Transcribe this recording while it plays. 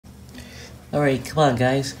Alright, come on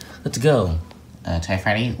guys, let's go. Toy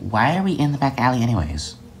Freddy, why are we in the back alley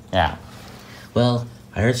anyways? Yeah. Well,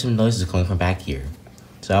 I heard some noises coming from back here,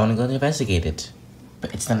 so I want to go and investigate it.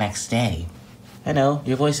 But it's the next day. I know,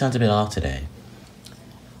 your voice sounds a bit off today.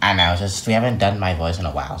 I know, just we haven't done my voice in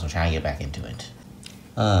a while, so I'm trying to get back into it.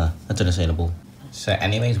 That's understandable. So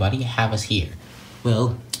anyways, why do you have us here?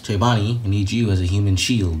 Well, Toy Bonnie, I need you as a human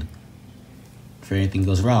shield. If anything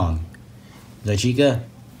goes wrong. Right, Chica?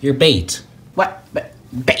 You're bait. What?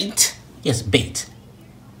 Bait? Yes, bait.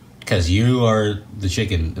 Because you are the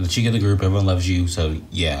chicken of the group, everyone loves you, so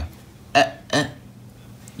yeah.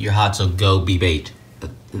 You're hot, so go be bait.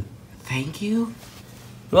 Thank you?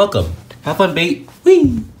 You're welcome. Have fun, bait.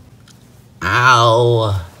 Whee!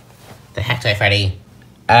 Ow. The heck, Toy Freddy?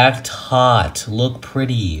 Act hot. Look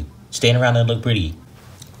pretty. Stand around and look pretty.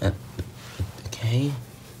 Okay.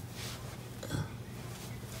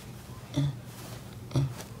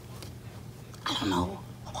 I don't know.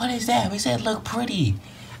 What is that? We said look pretty.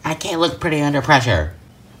 I can't look pretty under pressure.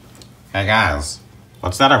 Hey guys,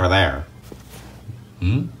 what's that over there?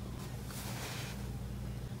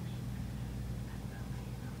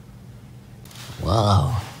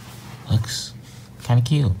 Whoa. Looks kind of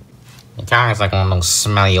cute. It kind of looks like one of those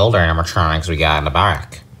smelly older animatronics we got in the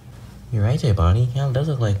back. You're right there, Bonnie. Yeah, it does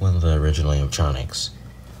look like one of the original animatronics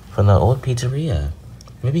from the old pizzeria.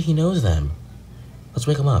 Maybe he knows them. Let's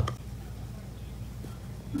wake him up.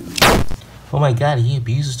 Oh my god, he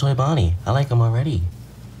abuses Toy Bonnie. I like him already.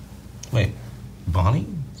 Wait, Bonnie?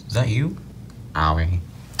 Is that you? Owie.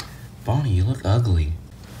 Bonnie, you look ugly.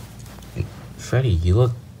 And Freddy, you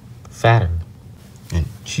look fatter. And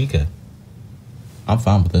Chica, I'm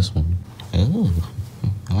fine with this one. Ooh,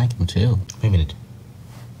 I like him too. Wait a minute.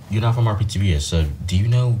 You're not from our pizzeria, so do you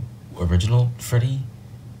know original Freddy,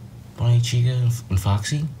 Bonnie, Chica, and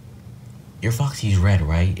Foxy? Your Foxy's red,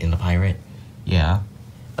 right? In the pirate? Yeah.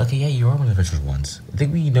 Okay, yeah, you are one of the original ones. I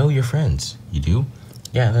think we know your friends. You do?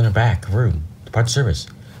 Yeah, and then in the back room, the parts service.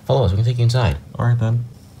 Follow us, we can take you inside. Alright then.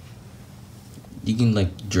 You can,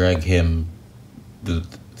 like, drag him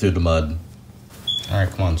through the mud. Alright,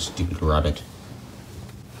 come on, stupid rabbit.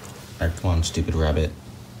 Alright, come on, stupid rabbit.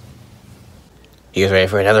 You guys ready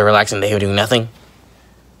for another relaxing day of doing nothing?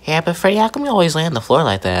 Yeah, but Freddy, how come you always lay on the floor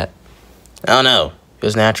like that? Oh no, it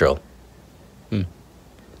was natural.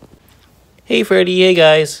 Hey Freddy, hey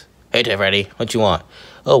guys. Hey, Toy Freddy, what you want?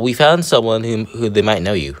 Oh, we found someone who they might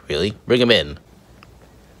know you. Really? Bring him in.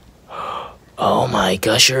 Oh my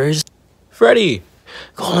gushers. Freddy!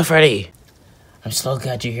 Golden Freddy. I'm so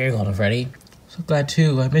glad you're here, Golden Freddy. So glad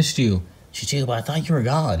too, I missed you. You too, but I thought you were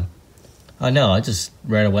gone. Oh no, I just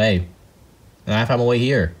ran away. And I found my way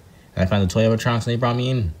here. And I found the toy animatronics and they brought me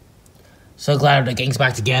in. So glad the gang's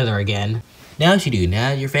back together again. Now what you do,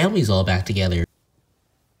 now your family's all back together.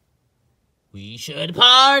 We should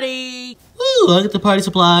party! Woo, I'll get the party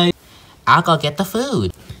supply. I'll go get the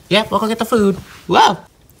food. Yep, we'll go get the food. Whoa!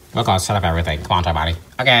 We'll go set up everything. Come on, Toy Bonnie.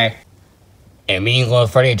 Okay. And me and Golden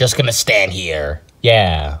Freddy are just gonna stand here.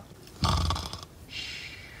 Yeah.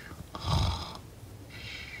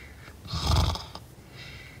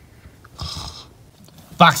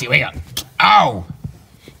 Foxy, wake up. Ow!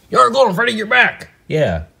 You're Golden Freddy, you're back.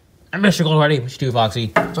 Yeah. I missed you, Golden Freddy. What you do,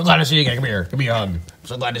 Foxy? So glad to see you again. Come here. Give me a hug. I'm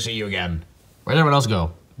so glad to see you again. Where'd everyone else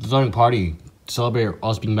go? There's a party to celebrate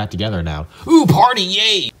us being back together now. Ooh, party,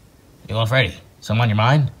 yay! Hey, Golden Freddy, something on your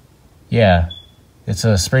mind? Yeah. It's a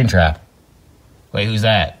Springtrap. Wait, who's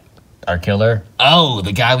that? Our killer? Oh,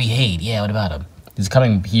 the guy we hate. Yeah, what about him? He's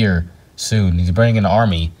coming here soon. He's bringing an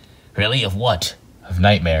army. Really? Of what? Of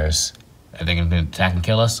nightmares. Are they gonna attack and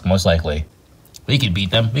kill us? Most likely. We can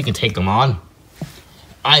beat them. We can take them on.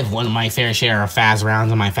 I've won my fair share of Faz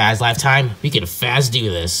rounds in my Faz lifetime. We can Faz do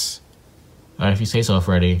this. Alright, if you say so,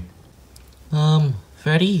 Freddy.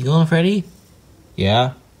 Freddy? You going, Freddy?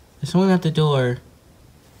 Yeah? There's someone at the door.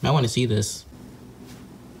 I want to see this.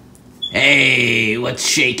 Hey, what's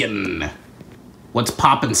shaking? What's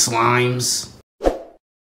poppin', slimes?